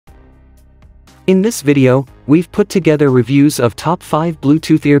In this video, we've put together reviews of top 5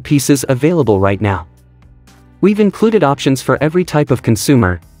 Bluetooth earpieces available right now. We've included options for every type of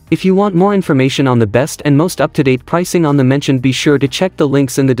consumer. If you want more information on the best and most up-to-date pricing on the mentioned, be sure to check the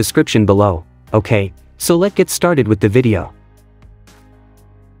links in the description below. Okay, so let's get started with the video.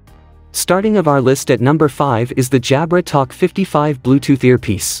 Starting of our list at number 5 is the Jabra Talk 55 Bluetooth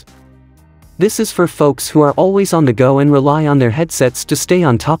earpiece. This is for folks who are always on the go and rely on their headsets to stay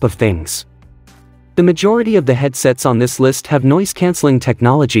on top of things. The majority of the headsets on this list have noise-canceling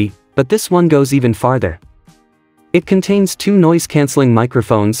technology, but this one goes even farther. It contains 2 noise-canceling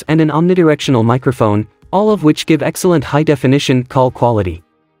microphones and an omnidirectional microphone, all of which give excellent high-definition call quality.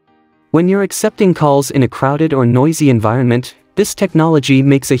 When you're accepting calls in a crowded or noisy environment, this technology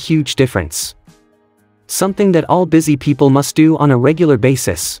makes a huge difference. Something that all busy people must do on a regular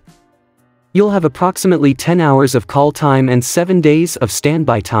basis. You'll have approximately 10 hours of call time and 7 days of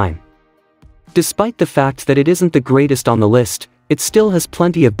standby time. Despite the fact that it isn't the greatest on the list, it still has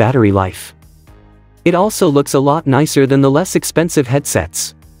plenty of battery life. It also looks a lot nicer than the less expensive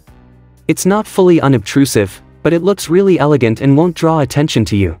headsets. It's not fully unobtrusive, but it looks really elegant and won't draw attention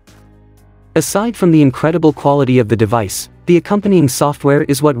to you. Aside from the incredible quality of the device, the accompanying software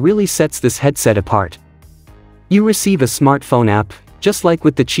is what really sets this headset apart. You receive a smartphone app, just like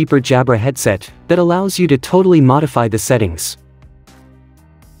with the cheaper Jabra headset, that allows you to totally modify the settings.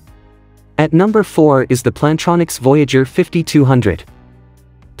 At number 4 is the Plantronics Voyager 5200.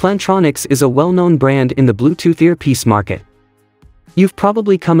 Plantronics is a well-known brand in the Bluetooth earpiece market. You've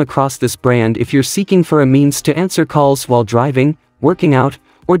probably come across this brand if you're seeking for a means to answer calls while driving, working out,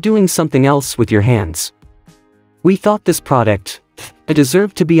 or doing something else with your hands. We thought this product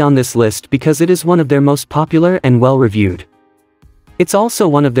deserved to be on this list because it is one of their most popular and well-reviewed. It's also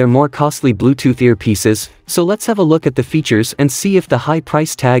one of their more costly Bluetooth earpieces, so let's have a look at the features and see if the high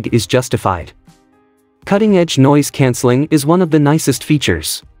price tag is justified. Cutting-edge noise cancelling is one of the nicest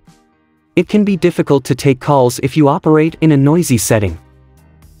features. It can be difficult to take calls if you operate in a noisy setting.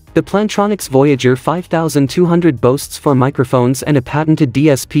 The Plantronics Voyager 5200 boasts 4 microphones and a patented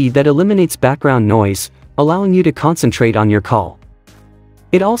DSP that eliminates background noise, allowing you to concentrate on your call.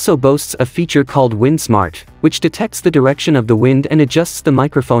 It also boasts a feature called Wind Smart, which detects the direction of the wind and adjusts the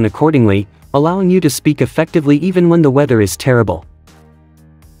microphone accordingly, allowing you to speak effectively even when the weather is terrible.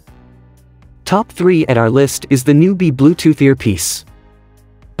 Top 3 at our list is the new Bee Bluetooth Earpiece.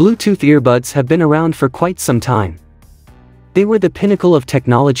 Bluetooth earbuds have been around for quite some time. They were the pinnacle of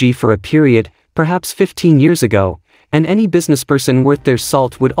technology for a period, perhaps 15 years ago, and any businessperson worth their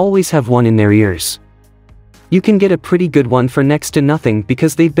salt would always have one in their ears. You can get a pretty good one for next to nothing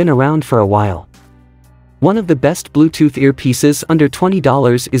because they've been around for a while. One of the best Bluetooth earpieces under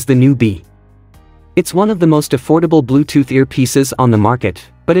 $20 is the new Bee. It's one of the most affordable Bluetooth earpieces on the market,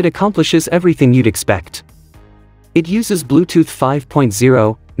 but it accomplishes everything you'd expect. It uses Bluetooth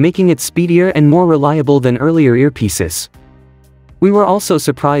 5.0, making it speedier and more reliable than earlier earpieces. We were also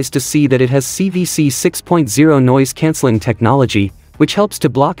surprised to see that it has CVC 6.0 noise cancelling technology, which helps to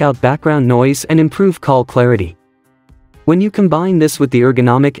block out background noise and improve call clarity. When you combine this with the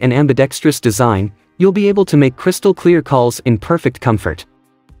ergonomic and ambidextrous design, you'll be able to make crystal clear calls in perfect comfort.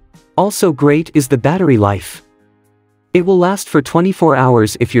 Also great is the battery life. It will last for 24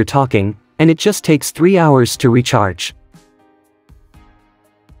 hours if you're talking, and it just takes 3 hours to recharge.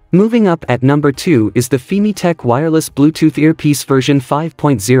 Moving up at number 2 is the FimiTech Wireless Bluetooth Earpiece version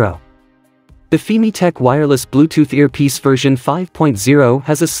 5.0. The FimiTech Wireless Bluetooth Earpiece version 5.0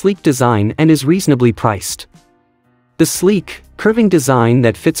 has a sleek design and is reasonably priced. The sleek, curving design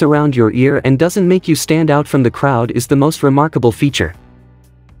that fits around your ear and doesn't make you stand out from the crowd is the most remarkable feature.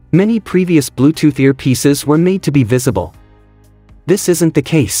 Many previous Bluetooth earpieces were made to be visible. This isn't the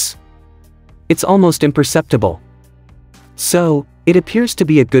case. It's almost imperceptible. So, it appears to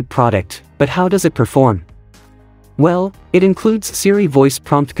be a good product, but how does it perform? Well, it includes Siri voice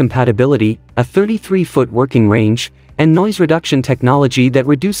prompt compatibility, a 33-foot working range, and noise reduction technology that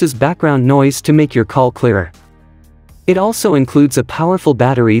reduces background noise to make your call clearer. It also includes a powerful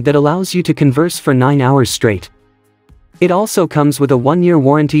battery that allows you to converse for 9 hours straight. It also comes with a 1-year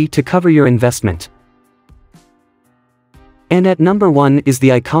warranty to cover your investment. And at number 1 is the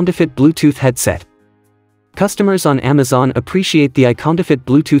ICOMTOFIT Bluetooth headset. Customers on Amazon appreciate the ICOMTOFIT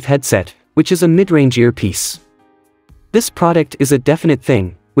Bluetooth headset, which is a mid-range earpiece. This product is a definite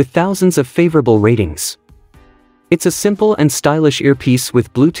thing, with thousands of favorable ratings. It's a simple and stylish earpiece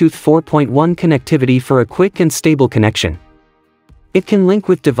with Bluetooth 4.1 connectivity for a quick and stable connection. It can link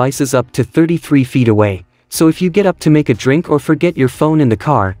with devices up to 33 feet away, so if you get up to make a drink or forget your phone in the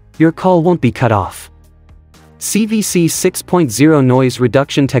car, your call won't be cut off. CVC 6.0 noise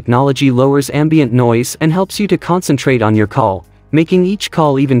reduction technology lowers ambient noise and helps you to concentrate on your call, making each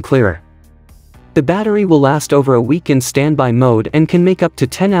call even clearer. The battery will last over a week in standby mode and can make up to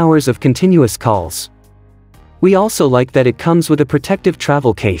 10 hours of continuous calls. We also like that it comes with a protective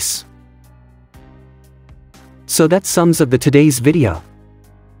travel case. So that sums up today's video.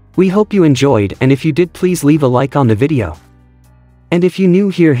 We hope you enjoyed, and if you did, please leave a like on the video. And if you new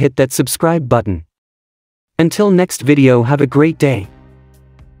here, hit that subscribe button. Until next video, have a great day.